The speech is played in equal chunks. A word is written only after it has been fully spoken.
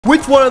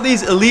Which one of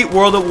these elite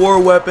World at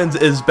War weapons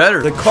is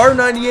better, the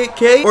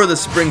Kar98k or the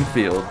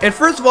Springfield? And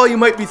first of all, you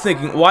might be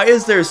thinking, why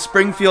is there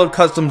Springfield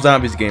Custom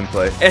Zombies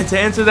gameplay? And to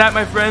answer that,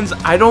 my friends,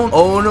 I don't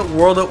own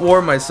World at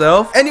War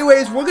myself.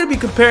 Anyways, we're going to be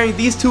comparing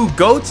these two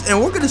GOATs, and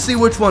we're going to see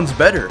which one's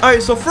better.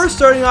 Alright, so first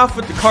starting off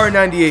with the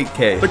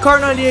Kar98k. The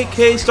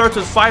Kar98k starts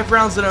with 5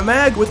 rounds in a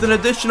mag with an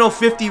additional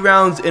 50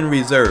 rounds in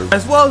reserve,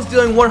 as well as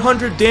dealing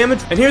 100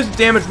 damage. And here's the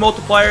damage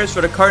multipliers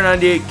for the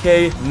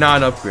Kar98k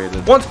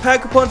non-upgraded. Once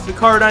Pack-a-Punch, the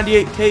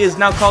Kar98k is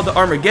now called the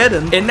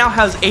Armageddon, and now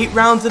has 8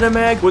 rounds in a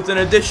mag with an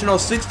additional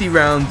 60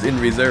 rounds in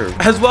reserve,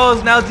 as well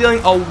as now dealing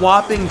a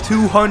whopping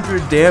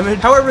 200 damage.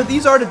 However,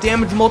 these are the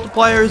damage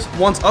multipliers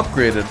once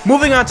upgraded.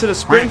 Moving on to the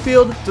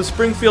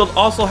Springfield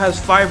also has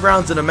 5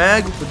 rounds in a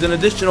mag with an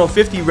additional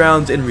 50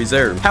 rounds in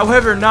reserve.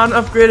 However,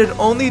 non-upgraded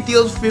only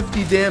deals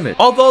 50 damage.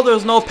 Although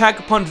there's no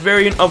Pack-a-Punch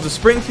variant of the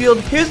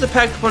Springfield, here's the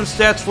Pack-a-Punch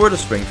stats for the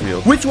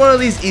Springfield. Which one of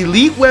these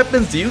elite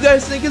weapons do you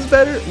guys think is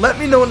better? Let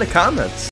me know in the comments.